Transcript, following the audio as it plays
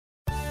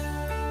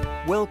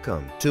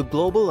Welcome to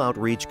Global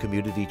Outreach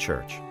Community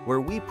Church, where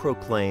we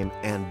proclaim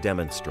and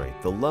demonstrate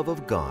the love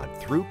of God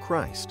through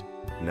Christ.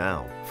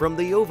 Now, from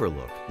the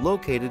Overlook,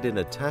 located in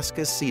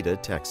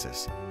Atascocita,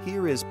 Texas,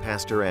 here is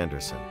Pastor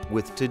Anderson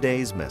with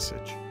today's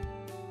message.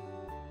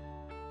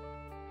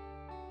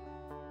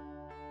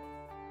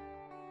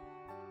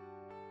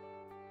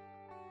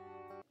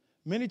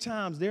 Many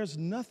times there's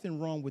nothing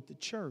wrong with the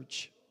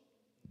church.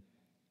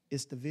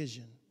 It's the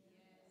vision.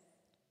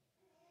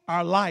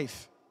 Our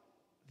life,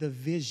 the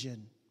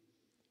vision.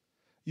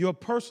 Your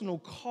personal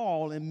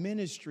call and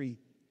ministry,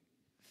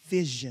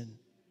 vision.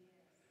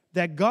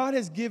 That God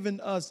has given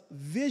us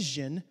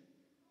vision,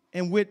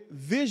 and with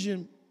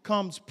vision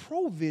comes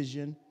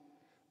provision,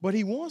 but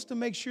He wants to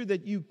make sure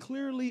that you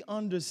clearly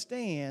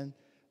understand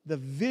the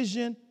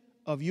vision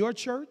of your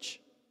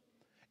church.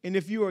 And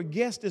if you're a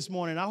guest this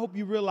morning, I hope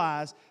you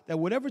realize that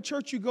whatever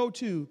church you go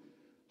to,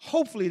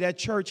 hopefully that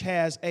church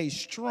has a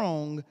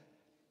strong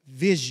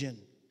vision.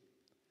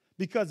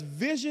 Because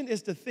vision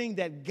is the thing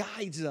that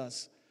guides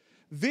us.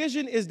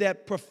 Vision is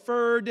that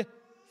preferred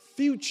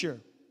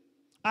future.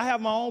 I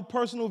have my own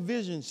personal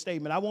vision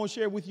statement. I won't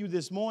share it with you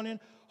this morning.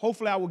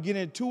 Hopefully I will get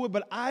into it,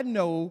 but I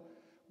know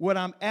what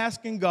I'm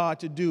asking God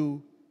to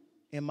do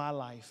in my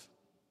life.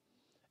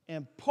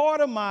 And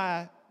part of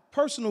my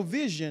personal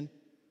vision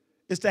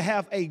is to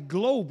have a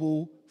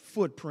global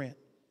footprint.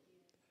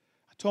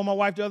 I told my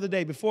wife the other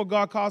day, before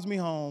God calls me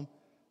home,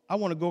 I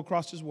want to go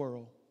across this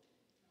world.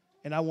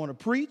 And I want to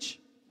preach,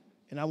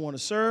 and I want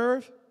to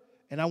serve,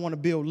 and I want to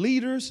build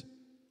leaders.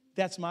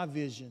 That's my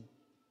vision.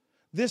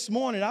 This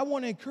morning, I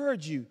want to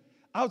encourage you,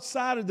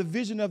 outside of the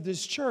vision of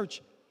this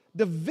church,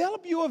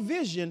 develop your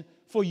vision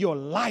for your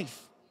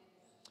life.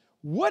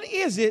 What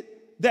is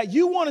it that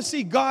you want to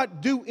see God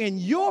do in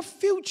your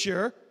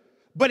future,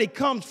 but it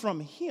comes from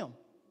Him?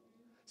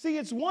 See,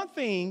 it's one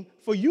thing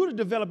for you to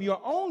develop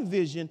your own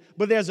vision,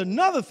 but there's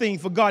another thing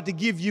for God to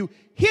give you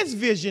His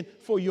vision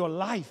for your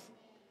life.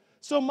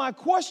 So my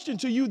question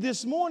to you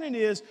this morning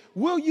is,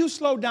 will you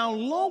slow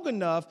down long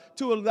enough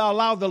to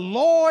allow the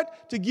Lord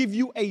to give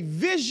you a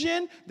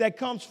vision that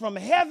comes from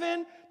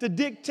heaven to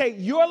dictate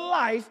your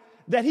life,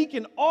 that He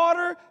can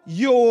order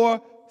your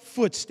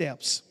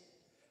footsteps?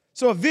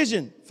 So a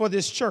vision for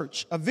this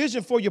church, a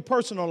vision for your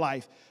personal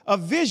life, a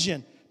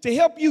vision to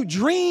help you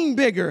dream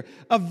bigger,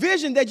 a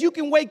vision that you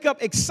can wake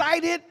up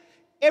excited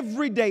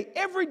every day.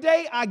 Every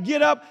day I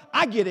get up,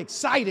 I get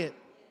excited.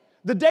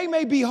 The day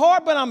may be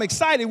hard, but I'm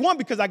excited. One,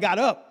 because I got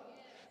up.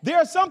 There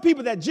are some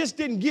people that just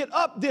didn't get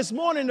up this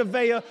morning,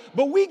 Nevaeh,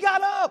 but we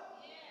got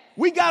up.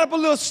 We got up a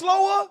little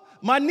slower.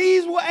 My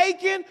knees were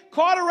aching.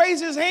 Carter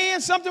raised his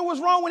hand. Something was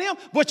wrong with him,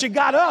 but you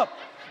got up.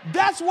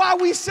 That's why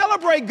we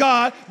celebrate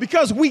God,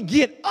 because we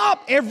get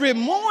up every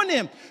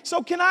morning.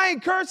 So can I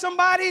encourage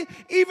somebody,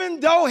 even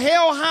though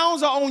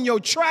hellhounds are on your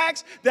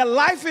tracks, that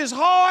life is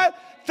hard,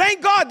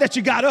 thank God that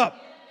you got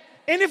up.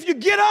 And if you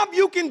get up,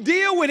 you can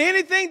deal with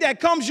anything that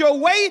comes your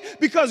way,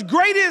 because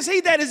greater is He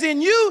that is in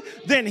you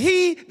than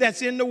he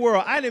that's in the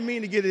world. I didn't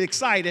mean to get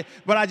excited,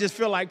 but I just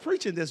feel like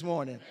preaching this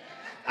morning.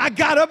 I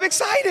got up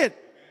excited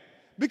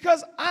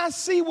because I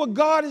see what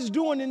God is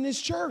doing in this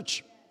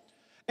church.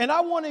 And I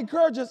want to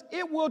encourage us,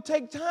 it will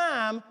take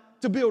time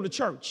to build a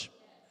church,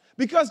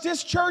 because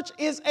this church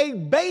is a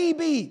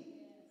baby.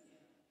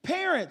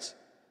 Parents,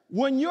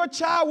 when your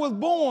child was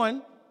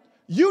born,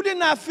 you did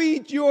not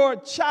feed your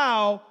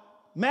child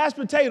mashed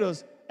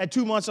potatoes at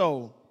 2 months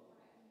old.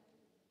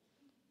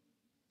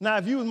 Now,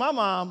 if you was my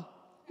mom,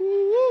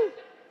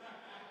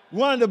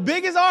 one of the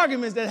biggest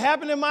arguments that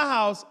happened in my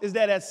house is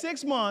that at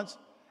 6 months,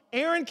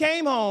 Erin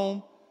came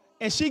home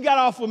and she got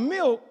off of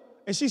milk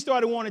and she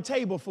started wanting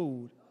table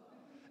food.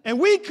 And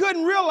we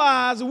couldn't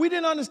realize, and we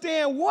didn't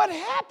understand what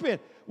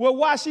happened. Well,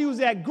 while she was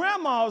at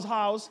Grandma's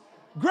house,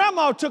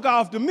 Grandma took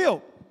off the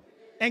milk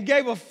and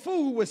gave her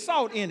food with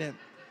salt in it.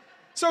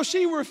 So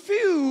she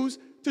refused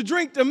to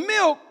drink the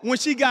milk when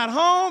she got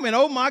home, and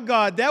oh my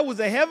God, that was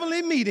a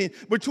heavenly meeting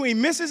between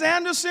Mrs.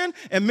 Anderson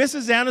and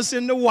Mrs.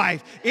 Anderson, the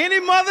wife. Any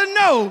mother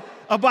know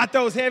about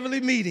those heavenly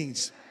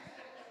meetings?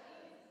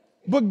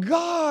 But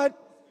God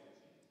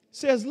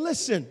says,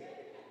 listen,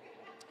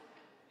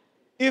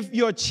 if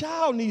your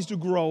child needs to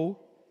grow,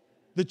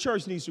 the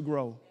church needs to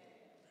grow.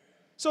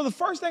 So the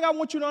first thing I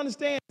want you to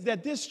understand is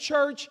that this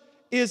church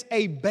is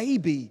a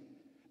baby,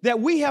 that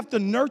we have to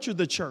nurture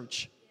the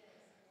church,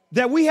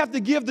 that we have to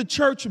give the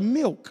church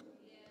milk,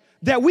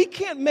 that we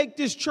can't make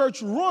this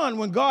church run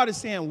when God is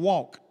saying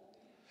walk,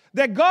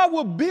 that God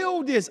will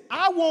build this.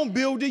 I won't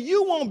build it.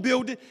 You won't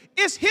build it.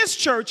 It's His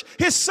church.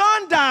 His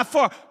Son died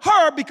for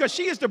her because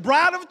she is the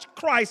bride of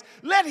Christ.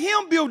 Let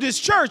Him build His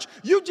church.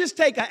 You just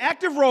take an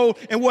active role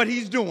in what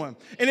He's doing.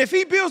 And if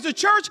He builds the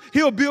church,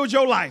 He'll build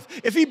your life.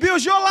 If He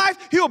builds your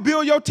life, He'll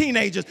build your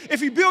teenagers.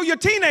 If He builds your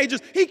teenagers,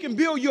 He can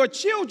build your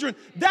children.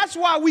 That's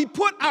why we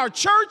put our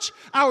church,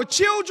 our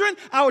children,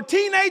 our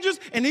teenagers,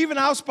 and even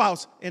our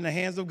spouse in the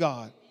hands of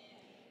God.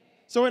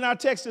 So in our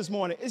text this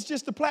morning, it's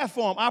just a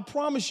platform. I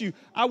promise you,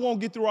 I won't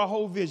get through our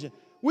whole vision.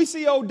 We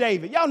see old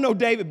David. Y'all know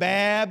David,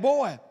 bad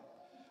boy.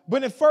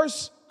 But in 1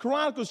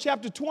 Chronicles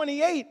chapter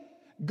 28,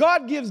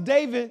 God gives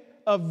David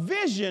a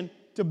vision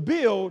to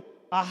build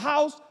a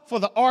house for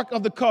the Ark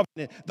of the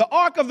Covenant. The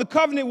Ark of the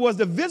Covenant was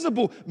the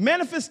visible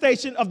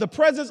manifestation of the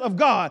presence of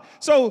God.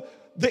 So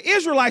the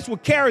Israelites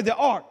would carry the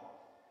Ark.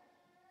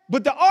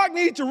 But the Ark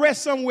needed to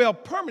rest somewhere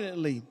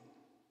permanently.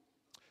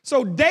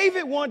 So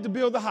David wanted to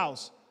build the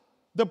house.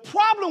 The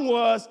problem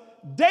was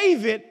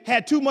David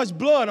had too much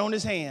blood on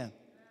his hand,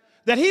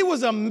 that he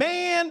was a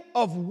man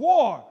of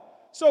war.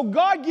 So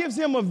God gives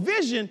him a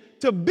vision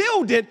to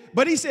build it,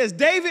 but he says,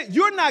 David,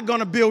 you're not going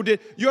to build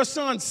it. Your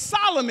son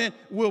Solomon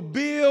will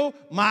build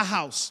my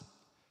house.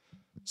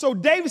 So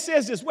David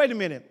says this, wait a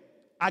minute.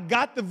 I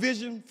got the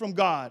vision from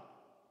God.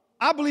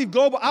 I believe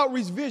global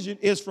outreach vision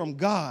is from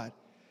God.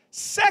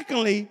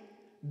 Secondly,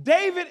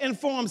 David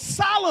informed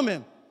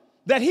Solomon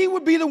that he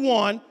would be the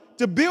one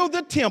to build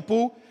the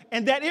temple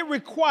and that it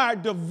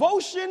required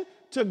devotion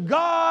to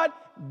God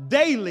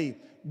daily.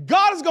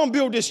 God is going to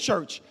build this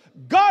church.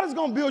 God is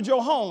going to build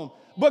your home.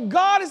 But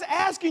God is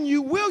asking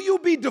you, will you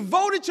be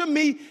devoted to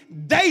me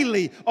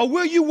daily? Or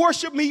will you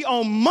worship me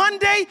on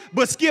Monday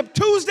but skip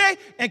Tuesday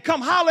and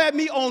come holler at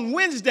me on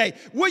Wednesday?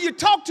 Will you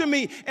talk to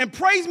me and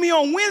praise me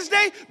on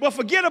Wednesday but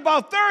forget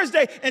about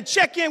Thursday and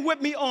check in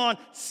with me on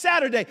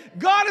Saturday?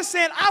 God is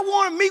saying, I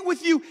want to meet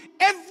with you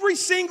every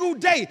single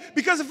day,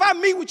 because if I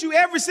meet with you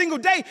every single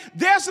day,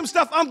 there's some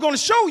stuff I'm going to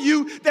show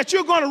you that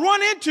you're going to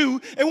run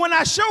into. And when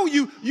I show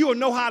you, you'll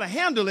know how to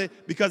handle it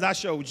because I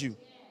showed you.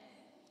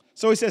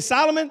 So he says,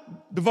 Solomon,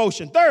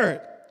 devotion.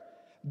 Third,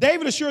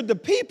 David assured the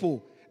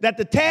people that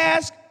the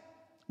task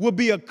will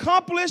be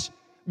accomplished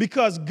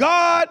because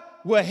God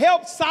will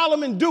help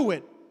Solomon do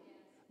it.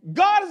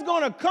 God is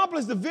going to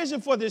accomplish the vision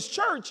for this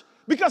church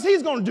because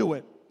he's going to do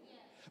it.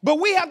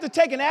 But we have to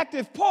take an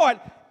active part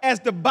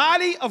as the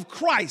body of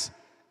Christ,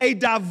 a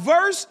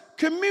diverse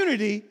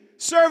community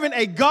serving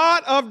a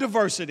God of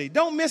diversity.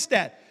 Don't miss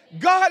that.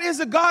 God is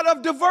a God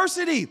of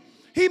diversity.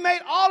 He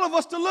made all of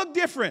us to look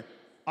different.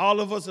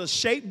 All of us are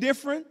shaped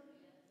different.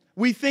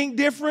 We think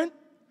different.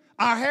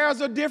 Our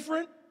hairs are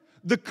different.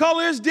 The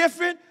color is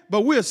different,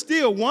 but we're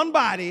still one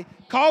body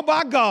called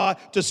by God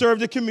to serve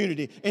the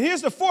community. And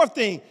here's the fourth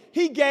thing.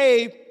 He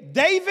gave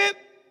David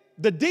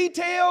the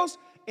details,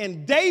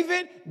 and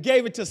David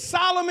gave it to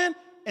Solomon,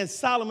 and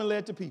Solomon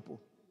led the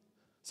people.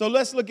 So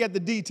let's look at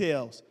the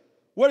details.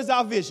 What is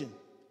our vision?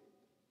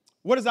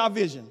 What is our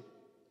vision?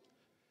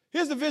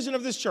 Here's the vision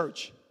of this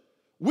church.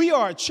 We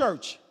are a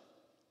church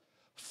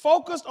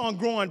focused on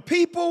growing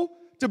people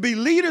to be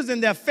leaders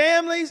in their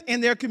families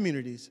and their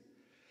communities,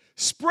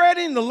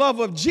 spreading the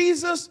love of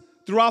Jesus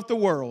throughout the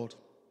world.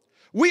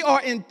 We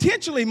are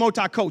intentionally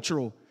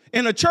multicultural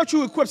in a church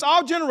who equips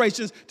all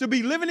generations to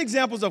be living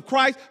examples of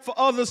Christ for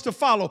others to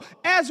follow.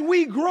 As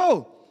we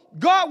grow,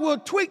 God will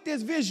tweak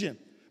this vision,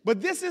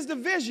 but this is the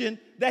vision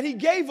that he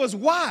gave us.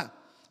 Why?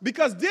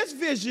 Because this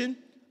vision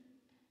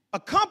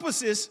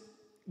encompasses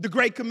the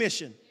Great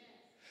Commission.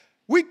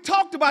 We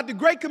talked about the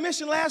Great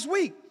Commission last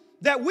week,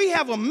 that we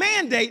have a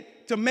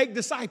mandate to make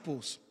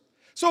disciples.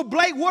 So,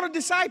 Blake, what are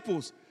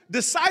disciples?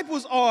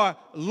 Disciples are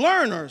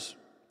learners,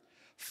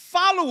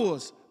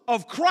 followers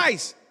of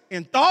Christ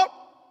in thought,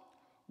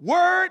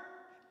 word,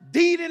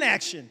 deed, and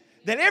action.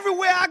 That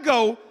everywhere I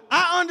go,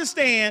 I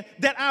understand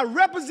that I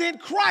represent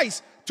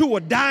Christ to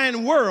a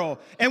dying world.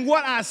 And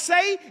what I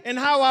say and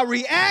how I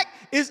react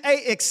is an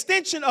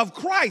extension of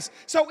Christ.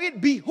 So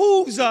it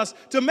behooves us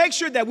to make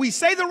sure that we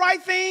say the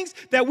right things,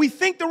 that we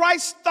think the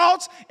right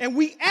thoughts, and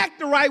we act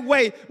the right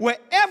way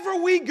wherever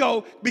we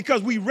go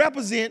because we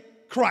represent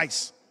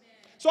Christ.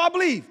 So I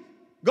believe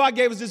God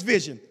gave us this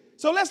vision.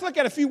 So let's look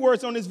at a few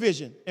words on this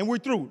vision, and we're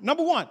through.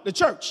 Number one, the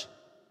church.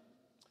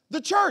 The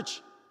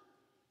church.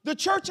 The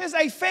church is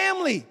a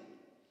family.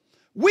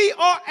 We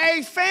are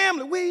a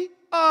family. We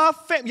are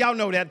family. Y'all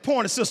know that,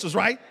 Pointer Sisters,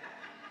 right?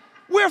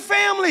 We're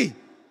family.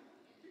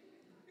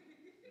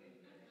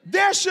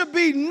 There should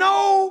be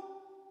no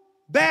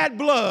bad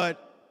blood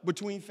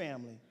between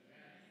family.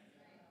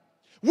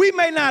 We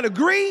may not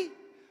agree,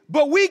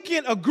 but we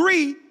can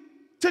agree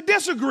to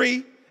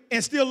disagree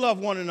and still love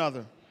one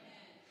another.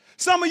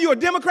 Some of you are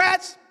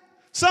Democrats,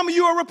 some of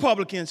you are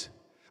Republicans,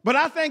 but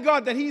I thank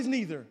God that he's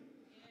neither.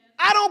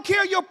 I don't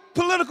care your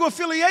political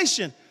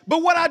affiliation,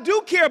 but what I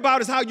do care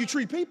about is how you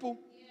treat people.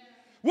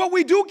 What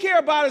we do care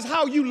about is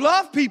how you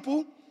love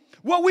people.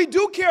 What we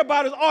do care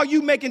about is, are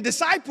you making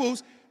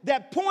disciples?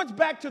 That points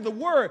back to the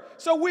word.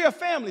 So we're a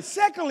family.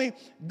 Secondly,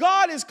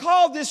 God has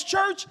called this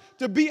church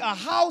to be a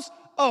house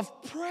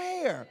of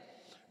prayer.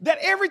 That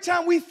every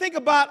time we think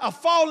about a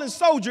fallen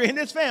soldier in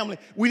this family,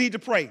 we need to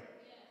pray.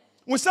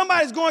 When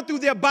somebody's going through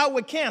their bout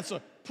with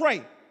cancer,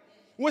 pray.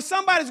 When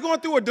somebody's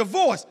going through a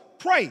divorce,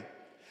 pray.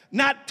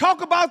 Not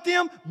talk about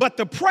them, but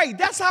to pray.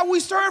 That's how we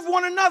serve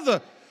one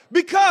another.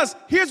 Because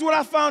here's what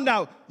I found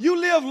out. You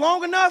live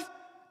long enough,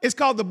 it's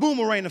called the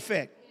boomerang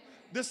effect.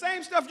 The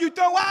same stuff you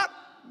throw out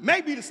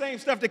may be the same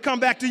stuff that come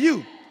back to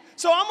you.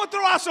 So I'm going to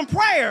throw out some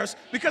prayers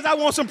because I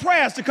want some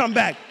prayers to come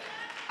back.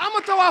 I'm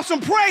going to throw out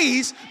some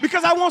praise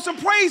because I want some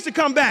praise to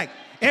come back.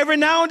 Every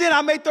now and then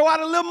I may throw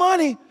out a little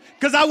money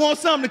because I want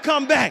something to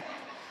come back.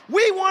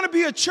 We want to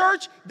be a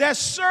church that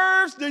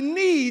serves the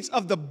needs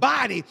of the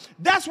body.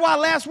 That's why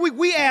last week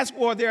we asked,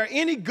 are there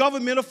any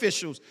government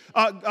officials,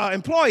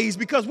 employees,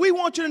 because we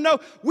want you to know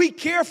we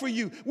care for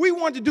you. We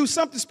want to do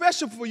something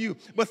special for you.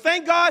 But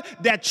thank God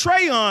that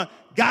Trayon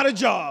got a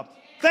job.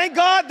 Thank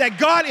God that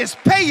God is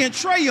paying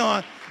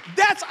Trayon.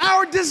 That's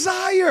our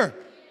desire.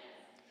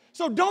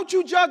 So don't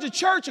you judge a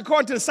church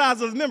according to the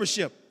size of the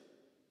membership.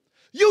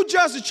 You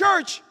judge the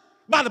church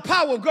by the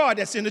power of God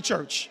that's in the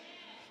church.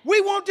 We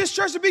want this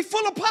church to be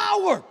full of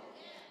power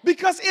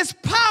because it's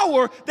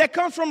power that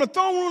comes from the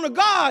throne room of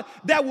God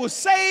that will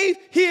save,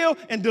 heal,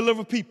 and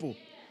deliver people.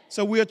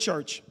 So we're a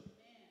church.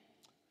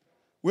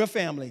 We're a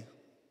family.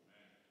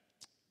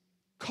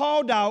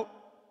 Called out,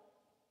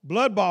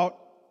 blood bought,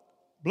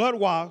 blood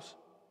washed,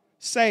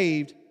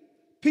 saved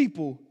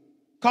people,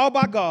 called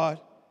by God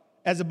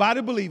as a body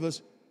of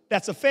believers.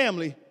 That's a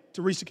family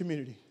to reach the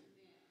community.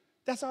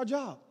 That's our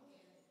job.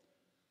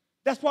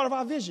 That's part of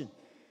our vision.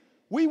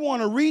 We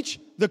want to reach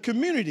the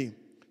community.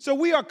 So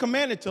we are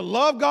commanded to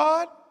love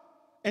God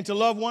and to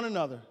love one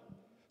another.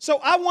 So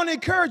I want to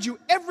encourage you,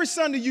 every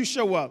Sunday you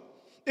show up,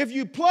 if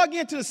you plug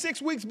into the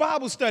 6 weeks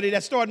Bible study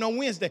that's starting on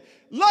Wednesday,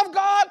 love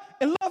God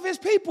and love his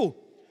people.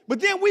 But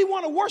then we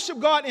want to worship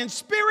God in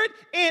spirit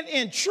and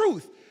in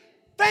truth.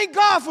 Thank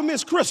God for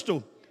Miss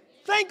Crystal.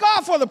 Thank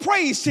God for the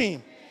praise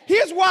team.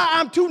 Here's why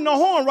I'm tooting the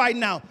horn right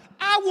now.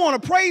 I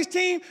want a praise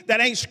team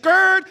that ain't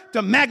scared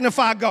to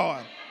magnify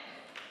God.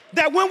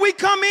 That when we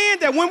come in,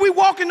 that when we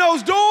walk in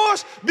those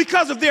doors,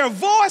 because of their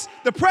voice,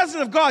 the presence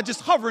of God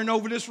just hovering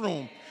over this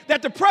room.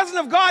 That the presence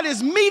of God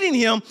is meeting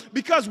him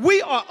because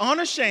we are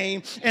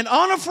unashamed and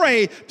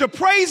unafraid to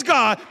praise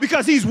God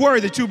because he's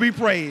worthy to be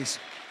praised.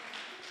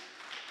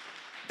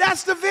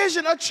 That's the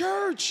vision of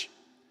church.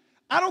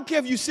 I don't care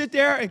if you sit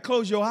there and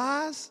close your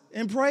eyes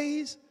and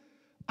praise.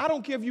 I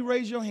don't care if you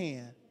raise your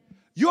hand.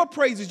 Your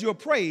praise is your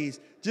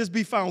praise. Just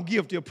be found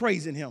guilty of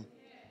praising him.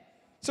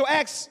 So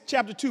Acts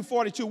chapter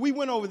 2:42, we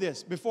went over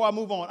this before I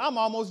move on. I'm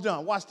almost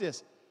done. Watch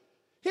this.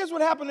 Here's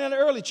what happened in the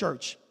early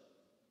church.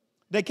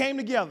 They came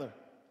together.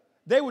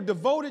 They were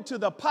devoted to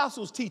the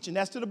apostles' teaching.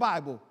 That's to the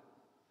Bible.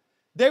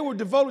 They were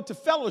devoted to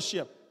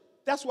fellowship.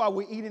 That's why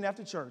we're eating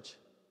after church.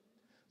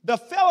 The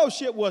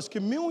fellowship was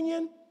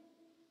communion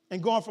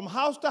and going from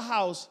house to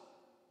house,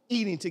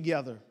 eating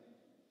together.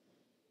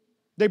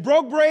 They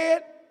broke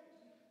bread.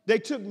 They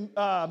took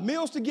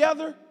meals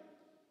together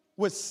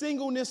with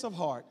singleness of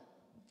heart.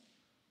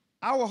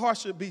 Our heart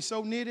should be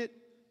so knitted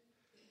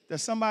that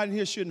somebody in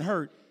here shouldn't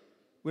hurt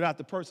without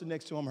the person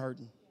next to him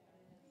hurting.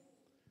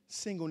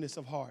 Singleness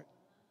of heart.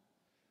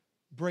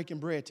 Breaking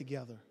bread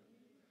together.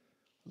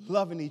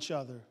 Loving each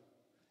other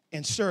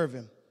and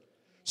serving.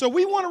 So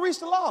we want to reach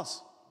the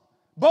lost,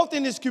 both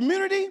in this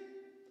community,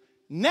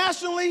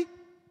 nationally,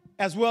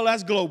 as well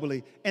as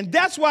globally. And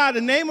that's why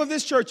the name of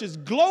this church is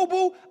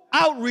Global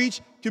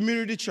Outreach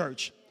Community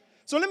Church.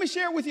 So let me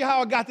share with you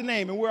how I got the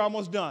name, and we're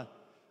almost done.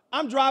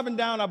 I'm driving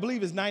down, I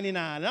believe it's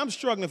 99, and I'm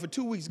struggling for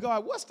 2 weeks.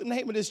 God, what's the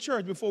name of this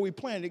church before we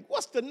planted it?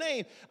 What's the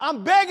name?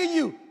 I'm begging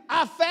you.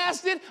 I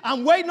fasted.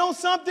 I'm waiting on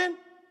something.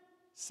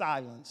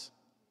 Silence.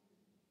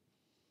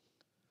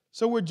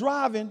 So we're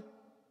driving,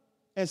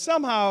 and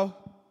somehow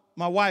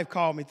my wife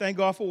called me. Thank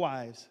God for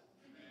wives.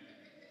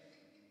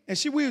 And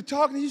we were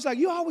talking, and she's like,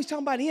 you're always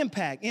talking about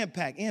impact. Yeah,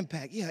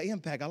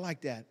 impact. I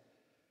like that.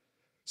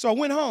 So I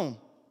went home,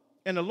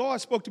 and the Lord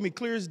spoke to me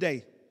clear as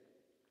day.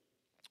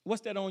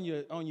 What's that on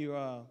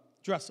your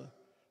dresser?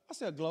 I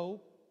said, a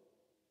globe.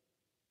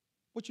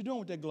 What you doing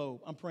with that globe?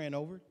 I'm praying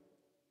over it.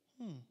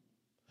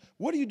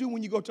 What do you do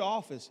when you go to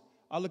office?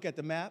 I look at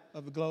the map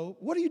of the globe.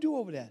 What do you do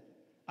over that?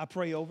 I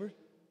pray over it.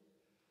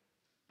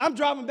 I'm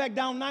driving back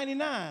down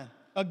 99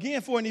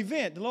 again for an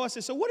event. The Lord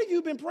said, so what have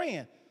you been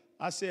praying?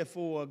 I said,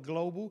 for a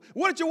global.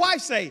 What did your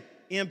wife say?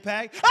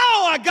 Impact.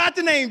 Oh, I got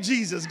the name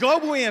Jesus.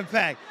 Global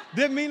impact.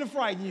 Didn't mean to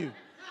frighten you.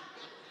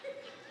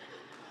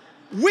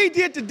 We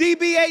did the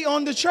DBA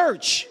on the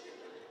church.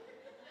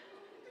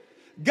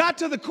 Got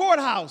to the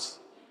courthouse.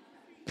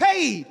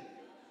 Paid.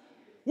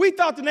 We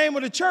thought the name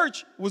of the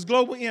church was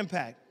Global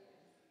Impact.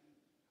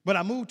 But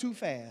I moved too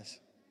fast.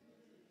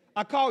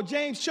 I called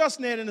James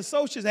Chestnut and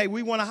Associates. Hey,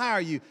 we want to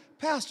hire you.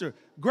 Pastor,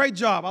 great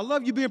job. I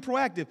love you being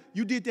proactive.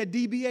 You did that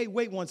DBA.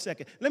 Wait 1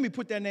 second. Let me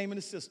put that name in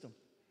the system.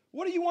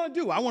 What do you want to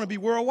do? I want to be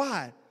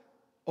worldwide.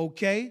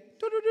 Okay.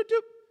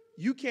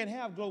 You can't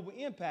have Global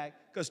Impact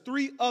because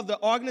 3 other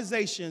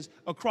organizations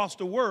across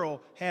the world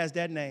has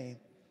that name.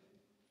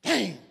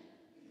 Dang.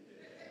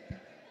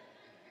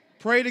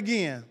 Prayed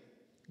again.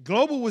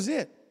 Global was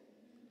it.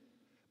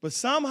 But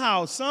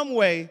somehow, some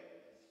way,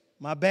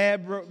 my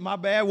bad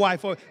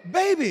wife,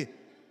 baby,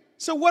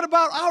 so what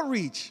about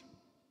outreach?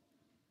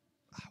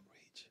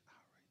 Outreach.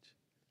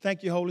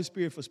 Thank you, Holy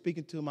Spirit, for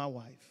speaking to my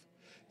wife.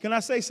 Can I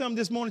say something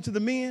this morning to the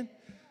men?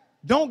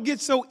 Don't get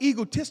so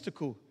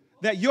egotistical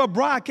that your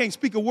bride can't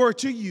speak a word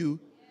to you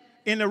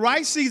in the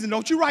right season.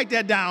 Don't you write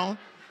that down.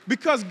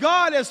 Because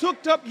God has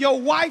hooked up your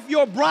wife,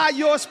 your bride,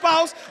 your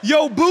spouse,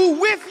 your boo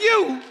with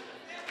you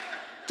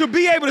to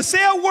be able to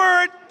say a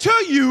word to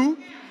you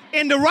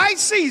in the right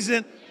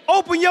season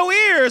open your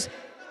ears,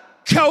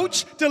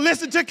 coach, to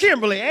listen to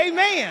Kimberly.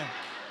 Amen.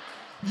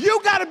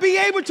 You got to be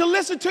able to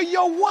listen to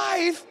your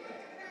wife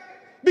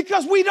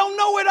because we don't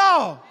know it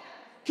all.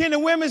 Can the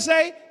women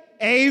say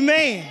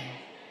amen?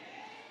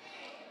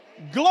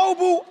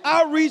 Global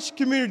Outreach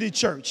Community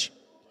Church.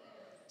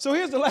 So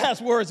here's the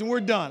last words, and we're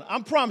done. I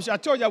promise you, I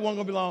told you I wasn't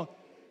going to be long.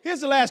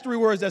 Here's the last three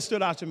words that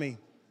stood out to me.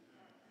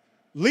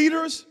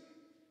 Leaders,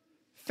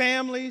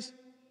 families,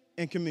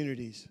 and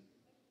communities.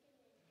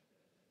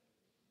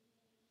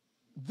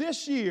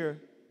 This year,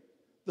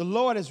 the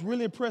Lord has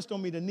really impressed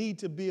on me the need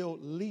to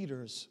build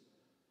leaders.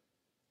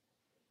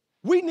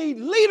 We need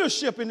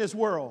leadership in this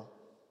world.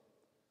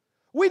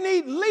 We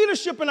need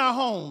leadership in our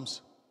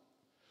homes.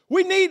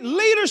 We need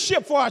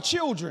leadership for our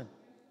children.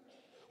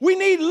 We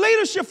need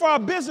leadership for our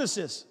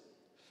businesses.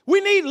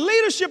 We need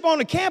leadership on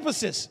the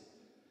campuses.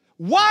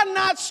 Why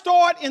not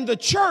start in the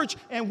church,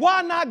 and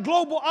why not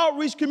Global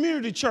Outreach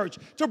Community Church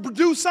to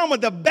produce some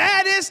of the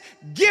baddest,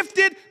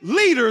 gifted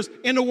leaders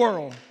in the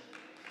world?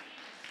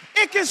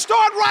 It can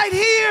start right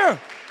here.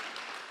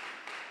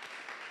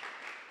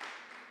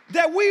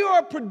 That we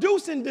are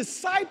producing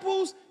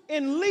disciples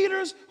and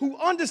leaders who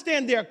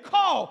understand their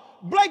call.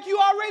 Blake, you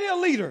already a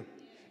leader.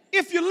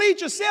 If you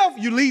lead yourself,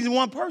 you lead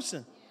one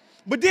person.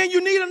 But then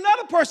you need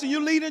another person,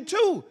 you lead in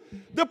two.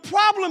 The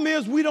problem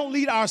is we don't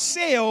lead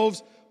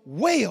ourselves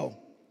well.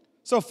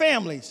 So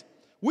families,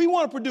 we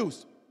want to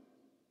produce.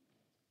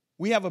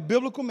 We have a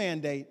biblical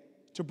mandate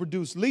to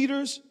produce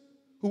leaders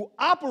who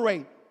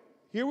operate,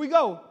 here we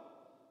go,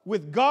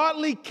 with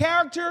godly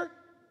character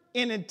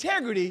and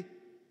integrity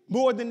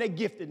more than their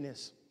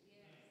giftedness.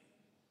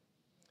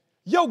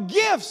 Your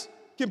gifts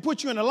can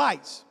put you in the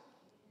lights.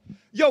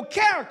 Your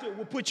character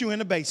will put you in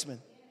the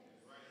basement.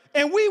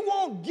 And we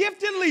want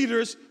gifted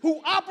leaders who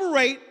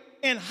operate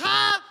in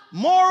high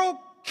moral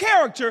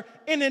character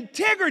and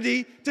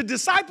integrity to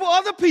disciple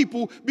other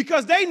people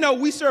because they know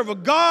we serve a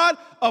God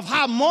of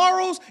high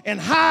morals and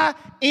high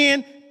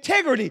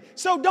integrity.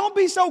 So don't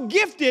be so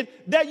gifted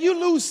that you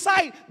lose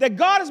sight that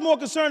God is more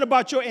concerned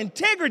about your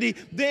integrity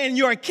than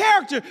your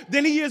character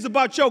than he is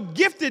about your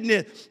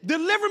giftedness.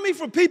 Deliver me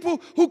from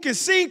people who can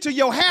sing till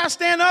your hair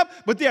stand up,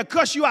 but they'll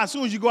cuss you out as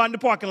soon as you go out in the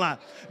parking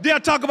lot. They'll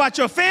talk about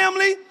your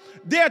family.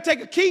 They'll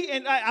take a key,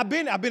 and I've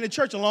been in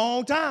church a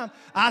long time.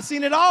 I've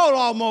seen it all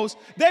almost.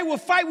 They will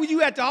fight with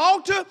you at the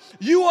altar,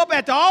 you up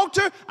at the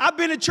altar. I've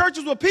been in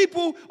churches where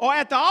people are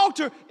at the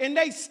altar, and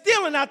they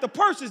stealing out the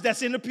purses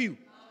that's in the pew.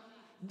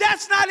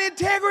 That's not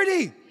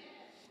integrity.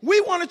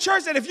 We want a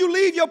church that if you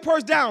leave your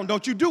purse down,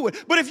 don't you do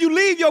it. But if you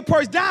leave your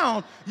purse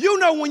down, you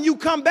know when you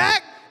come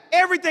back,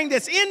 everything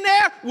that's in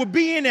there will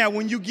be in there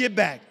when you get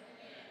back.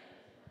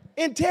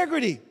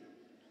 Integrity.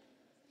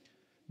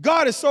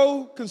 God is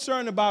so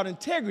concerned about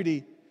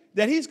integrity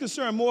that he's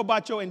concerned more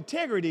about your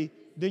integrity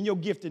than your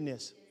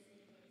giftedness.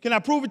 Can I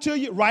prove it to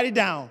you? Write it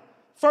down.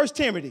 1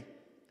 Timothy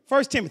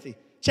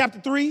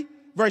chapter 3,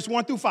 verse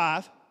 1 through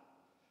 5,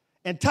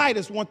 and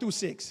Titus 1 through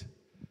 6.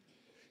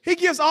 He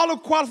gives all the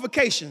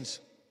qualifications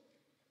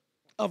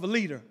of a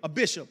leader, a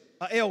bishop,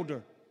 an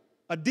elder,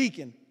 a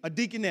deacon, a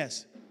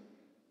deaconess.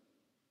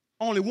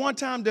 Only one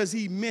time does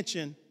he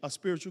mention a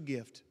spiritual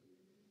gift.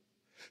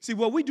 See,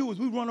 what we do is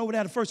we run over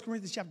that to 1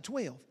 Corinthians chapter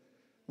 12.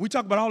 We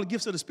talk about all the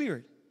gifts of the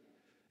Spirit.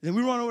 Then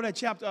we run over that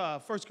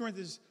chapter, 1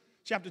 Corinthians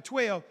chapter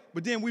 12,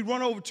 but then we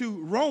run over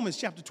to Romans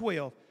chapter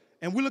 12,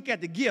 and we look at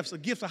the gifts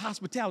of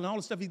hospitality and all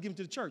the stuff he's given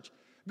to the church.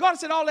 God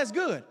said, all that's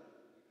good.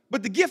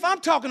 But the gift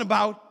I'm talking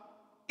about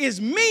is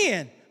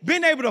men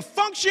being able to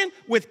function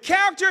with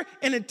character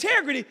and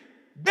integrity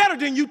better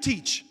than you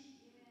teach.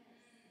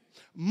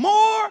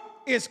 More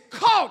is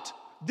caught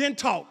than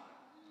taught.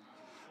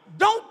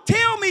 Don't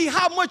tell me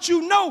how much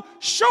you know.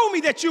 Show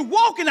me that you're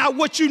walking out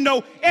what you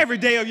know every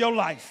day of your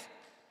life.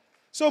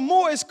 So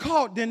more is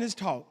caught than is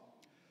taught.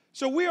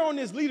 So we're on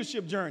this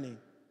leadership journey,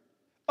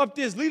 up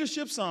this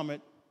leadership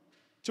summit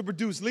to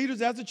produce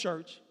leaders as a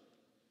church.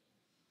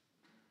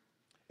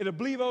 It'll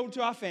bleed over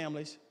to our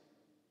families,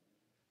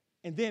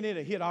 and then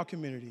it'll hit our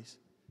communities.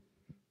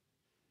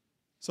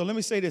 So let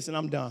me say this, and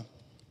I'm done.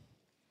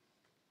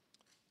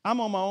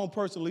 I'm on my own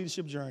personal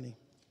leadership journey.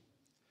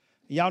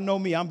 Y'all know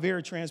me, I'm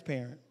very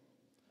transparent.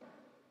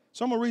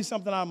 So I'm going to read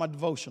something out of my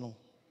devotional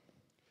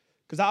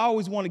because I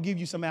always want to give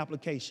you some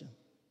application.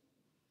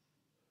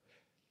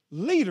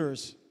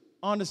 Leaders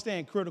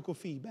understand critical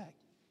feedback.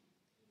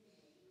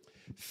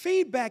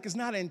 Feedback is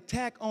not an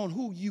attack on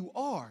who you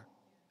are.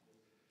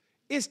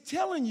 It's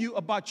telling you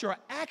about your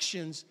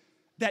actions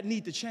that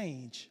need to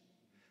change.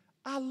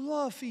 I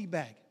love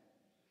feedback.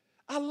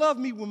 I love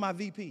meeting with my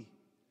VP.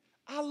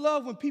 I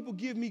love when people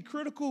give me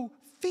critical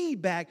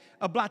feedback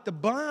about the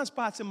blind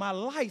spots in my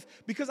life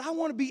because I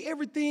want to be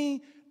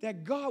everything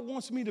that God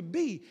wants me to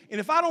be. And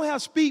if I don't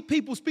have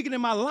people speaking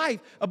in my life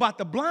about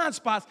the blind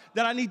spots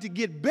that I need to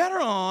get better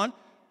on,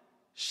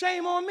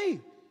 shame on me.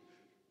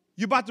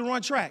 You're about to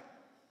run track.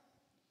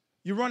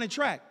 You're running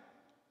track.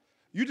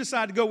 You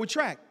decide to go with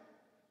track,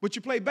 but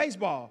you play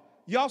baseball.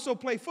 You also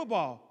play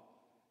football.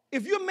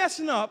 If you're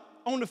messing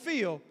up on the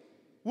field,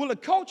 will a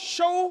coach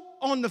show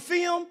on the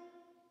film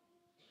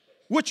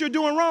what you're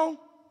doing wrong?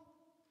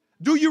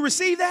 Do you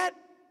receive that?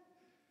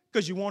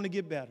 Because you want to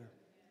get better.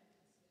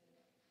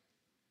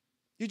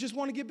 You just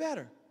want to get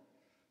better.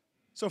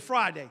 So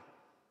Friday,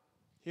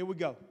 here we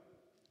go.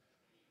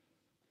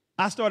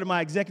 I started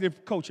my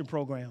executive coaching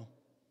program.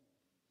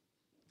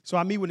 So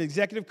I meet with an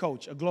executive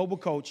coach, a global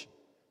coach,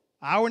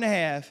 hour and a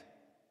half,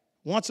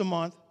 once a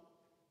month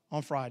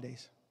on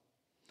Fridays.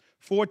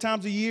 4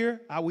 times a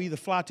year, I will either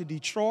fly to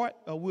Detroit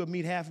or we'll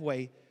meet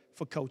halfway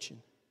for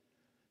coaching.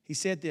 He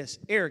said this,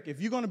 Eric,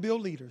 if you're going to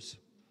build leaders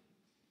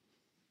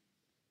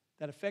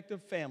that affect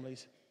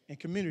families and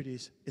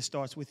communities, it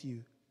starts with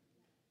you.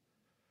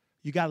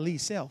 You got to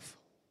lead self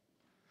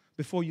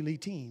before you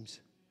lead teams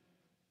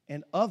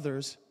and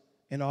others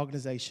and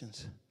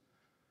organizations.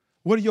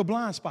 What are your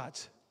blind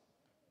spots?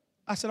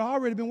 I said, I've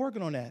already been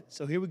working on that.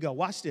 So here we go.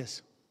 Watch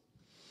this.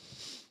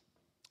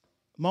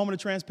 Moment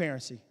of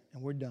transparency,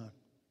 and we're done.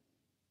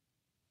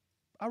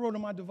 I wrote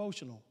in my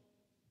devotional.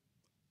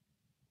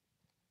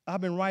 I've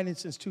been writing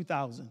since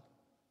 2000.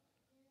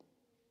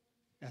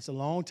 That's a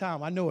long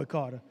time. I know it,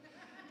 Carter.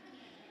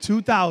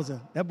 2000.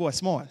 That boy's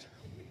smart.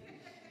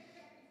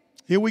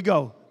 Here we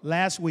go.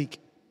 Last week.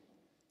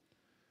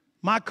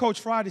 My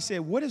coach Friday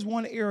said, what is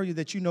one area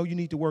that you know you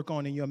need to work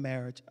on in your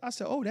marriage? I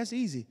said, oh, that's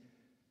easy.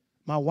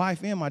 My wife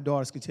and my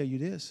daughters can tell you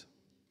this.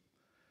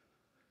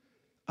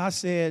 I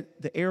said,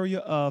 the area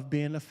of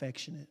being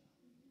affectionate.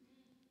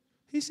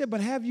 He said,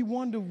 but have you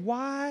wondered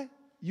why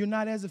you're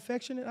not as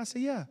affectionate? I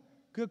said, yeah,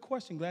 good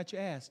question. Glad you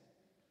asked.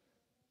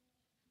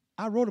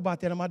 I wrote about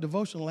that in my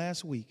devotional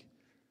last week.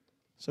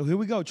 So here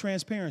we go,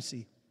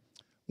 transparency.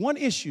 One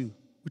issue,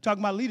 we're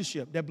talking about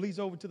leadership that bleeds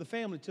over to the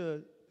family, to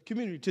the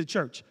community, to the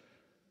church.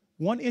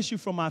 One issue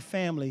from my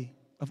family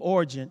of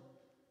origin,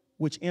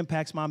 which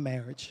impacts my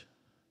marriage.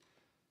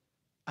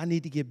 I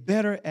need to get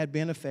better at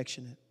being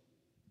affectionate.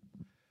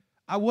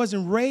 I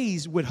wasn't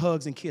raised with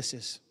hugs and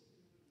kisses.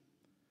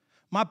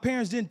 My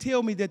parents didn't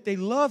tell me that they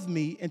loved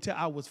me until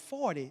I was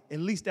 40. At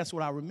least that's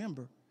what I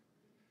remember.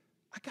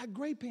 I got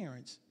great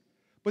parents,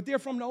 but they're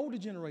from the older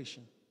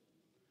generation.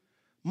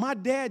 My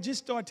dad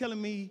just started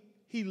telling me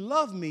he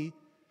loved me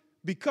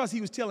because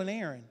he was telling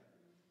Aaron.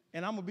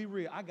 And I'm going to be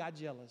real, I got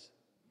jealous.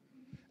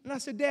 And I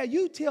said, Dad,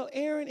 you tell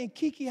Aaron and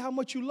Kiki how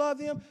much you love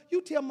them.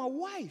 You tell my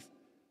wife,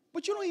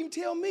 but you don't even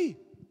tell me.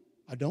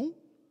 I don't.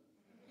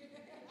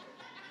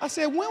 I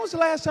said, when was the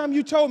last time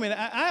you told me?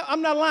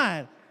 I'm not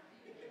lying.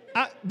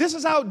 This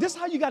is how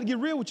you got to get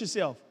real with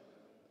yourself.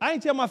 I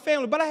didn't tell my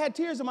family, but I had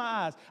tears in my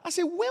eyes. I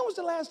said, when was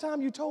the last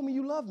time you told me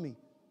you loved me?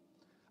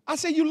 I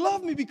said, you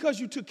love me because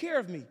you took care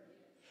of me.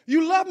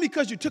 You love me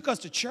because you took us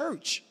to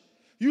church.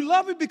 You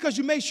love me because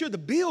you made sure the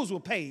bills were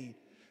paid.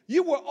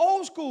 You were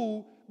old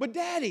school, but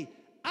Daddy,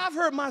 I've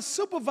heard my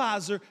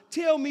supervisor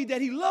tell me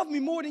that he loved me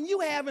more than you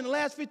have in the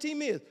last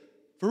 15 years.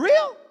 For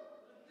real?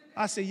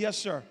 I said, yes,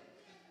 sir.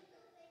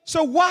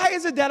 So why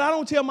is it that I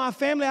don't tell my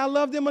family I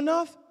love them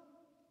enough?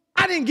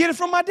 I didn't get it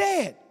from my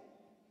dad.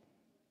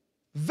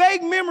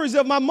 Vague memories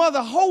of my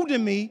mother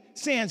holding me,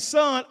 saying,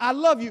 son, I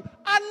love you.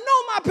 I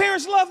know my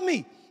parents love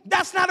me.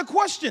 That's not a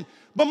question.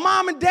 But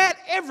mom and dad,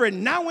 every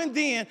now and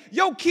then,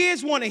 your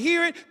kids want to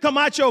hear it come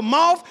out your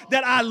mouth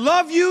that I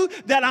love you,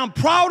 that I'm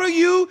proud of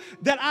you,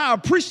 that I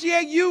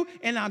appreciate you,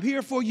 and I'm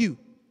here for you.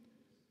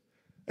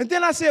 And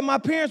then I said my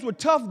parents were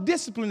tough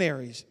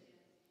disciplinaries.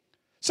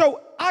 So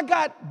I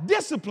got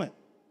disciplined.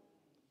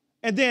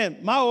 And then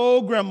my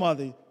old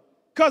grandmother,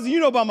 cousin, you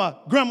know about my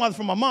grandmother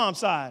from my mom's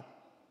side,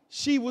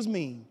 she was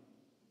mean.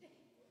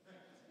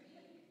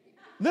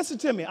 Listen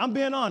to me, I'm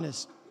being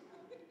honest.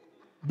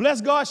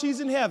 Bless God, she's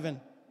in heaven.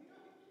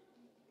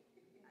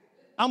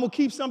 I'm going to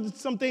keep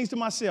some things to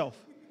myself.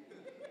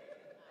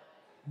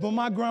 But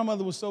my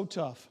grandmother was so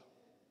tough.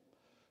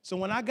 So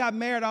when I got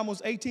married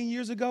almost 18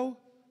 years ago,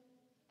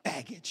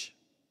 baggage.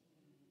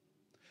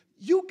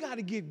 You got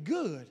to get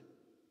good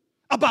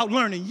about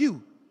learning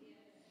you.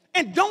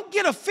 And don't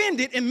get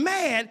offended and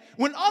mad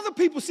when other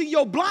people see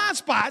your blind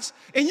spots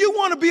and you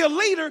want to be a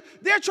leader.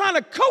 They're trying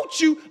to coach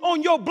you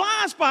on your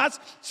blind spots,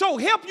 so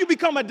help you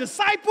become a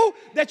disciple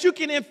that you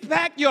can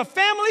impact your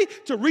family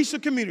to reach the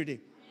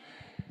community.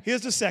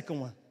 Here's the second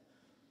one.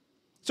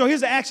 So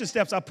here's the action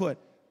steps I put.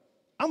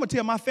 I'm going to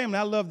tell my family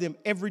I love them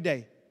every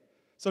day.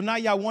 So now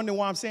y'all wondering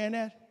why I'm saying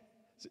that?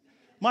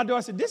 My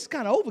daughter said, this is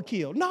kind of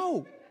overkill.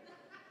 No.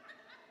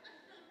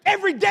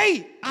 Every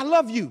day, I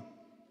love you.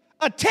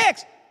 A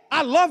text,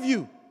 I love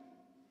you.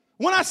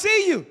 When I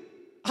see you,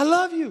 I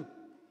love you.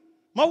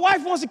 My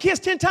wife wants to kiss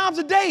 10 times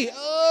a day.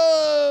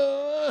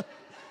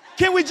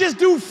 Can we just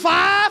do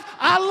 5?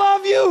 I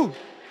love you.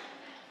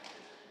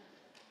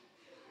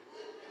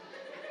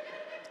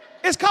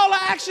 It's called an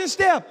action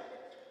step.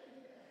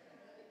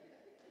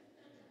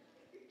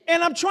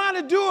 And I'm trying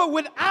to do it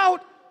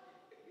without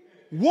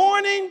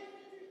warning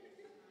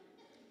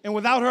and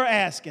without her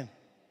asking.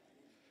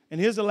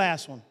 And here's the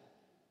last one.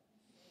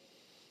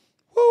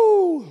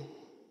 Woo!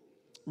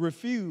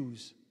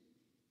 Refuse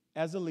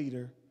as a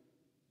leader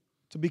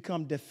to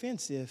become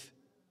defensive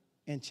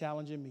in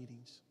challenging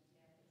meetings.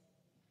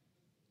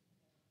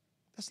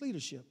 That's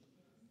leadership.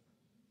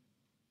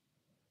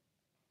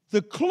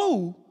 The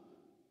clue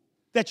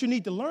that you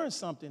need to learn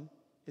something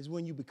is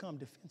when you become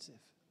defensive.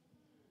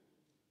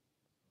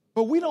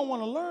 But we don't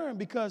want to learn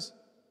because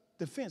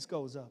the fence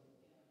goes up.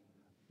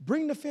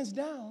 Bring the fence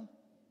down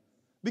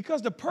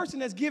because the person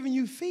that's giving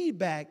you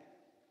feedback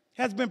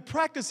has been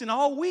practicing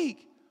all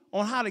week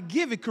on how to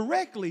give it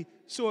correctly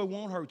so it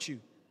won't hurt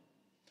you.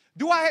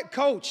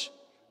 Coach,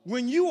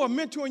 when you are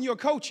mentoring your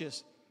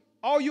coaches,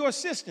 all your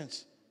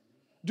assistants,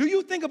 do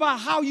you think about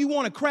how you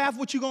want to craft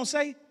what you're going to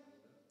say?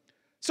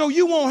 So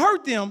you won't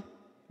hurt them,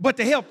 but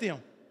to help them.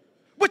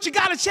 But you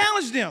got to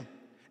challenge them.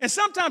 And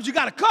sometimes you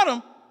got to cut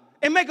them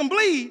and make them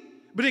bleed,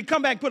 but then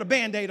come back and put a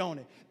Band-Aid on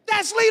it.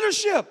 That's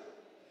leadership.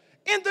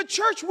 In the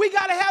church, we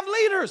got to have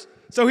leaders.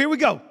 So here we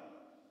go.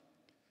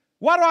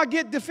 Why do I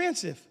get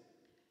defensive?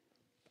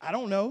 I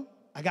don't know.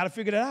 I got to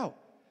figure that out.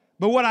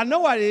 But what I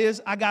know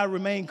is I got to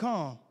remain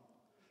calm.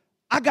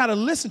 I got to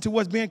listen to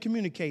what's being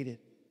communicated.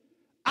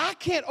 I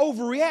can't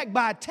overreact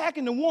by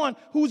attacking the one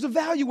who's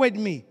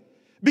evaluating me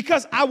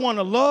because I want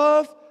to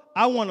love,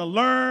 I want to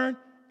learn,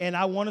 and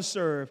I want to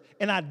serve.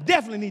 And I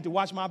definitely need to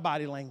watch my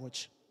body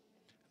language.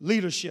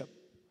 Leadership.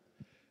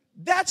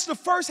 That's the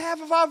first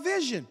half of our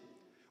vision.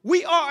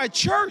 We are a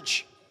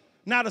church,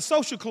 not a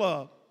social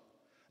club,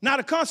 not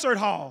a concert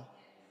hall.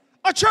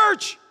 A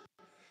church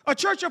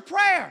of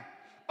prayer,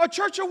 a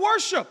church of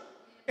worship.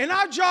 And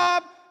our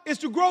job is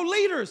to grow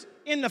leaders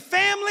in the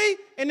family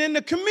and in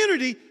the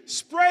community,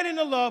 spreading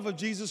the love of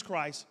Jesus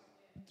Christ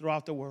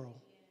throughout the world.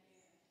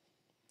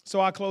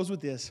 So I close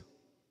with this.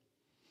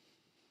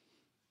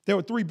 There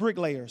were 3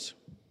 bricklayers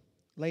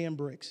laying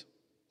bricks.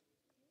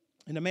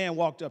 And the man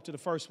walked up to the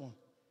first one.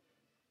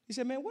 He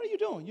said, man, what are you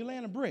doing? You're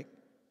laying a brick.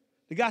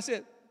 The guy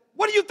said,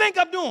 what do you think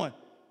I'm doing?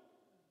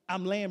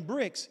 I'm laying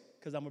bricks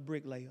because I'm a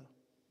bricklayer.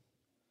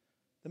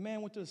 The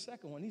man went to the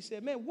second one. He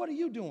said, man, what are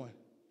you doing?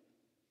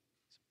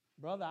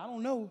 Brother, I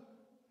don't know.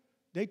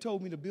 They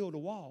told me to build a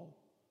wall,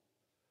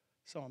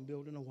 so I'm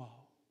building a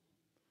wall.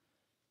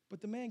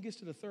 But the man gets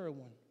to the third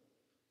one.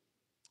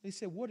 He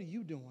said, what are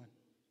you doing?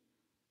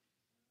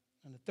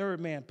 And the third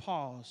man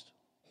paused,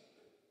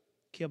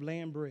 kept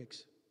laying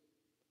bricks,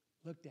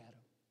 looked at him,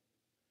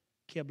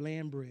 kept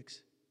laying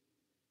bricks.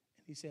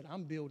 And he said,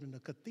 I'm building a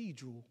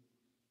cathedral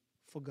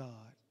for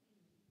God.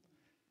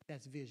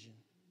 That's vision.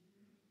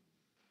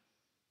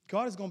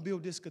 God is going to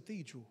build this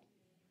cathedral,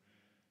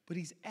 but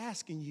he's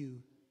asking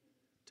you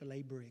to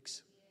lay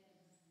bricks.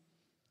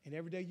 And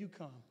every day you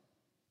come,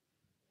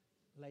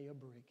 lay a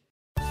brick.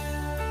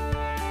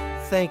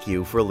 Thank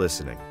you for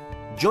listening.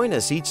 Join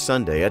us each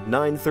Sunday at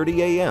 9:30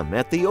 a.m.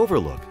 at The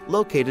Overlook,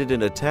 located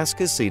in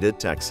Atascocita,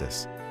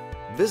 Texas.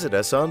 Visit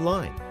us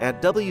online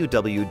at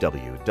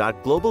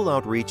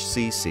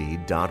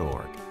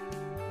www.globaloutreachcc.org.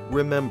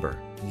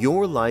 Remember,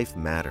 your life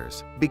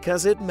matters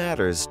because it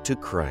matters to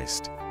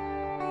Christ.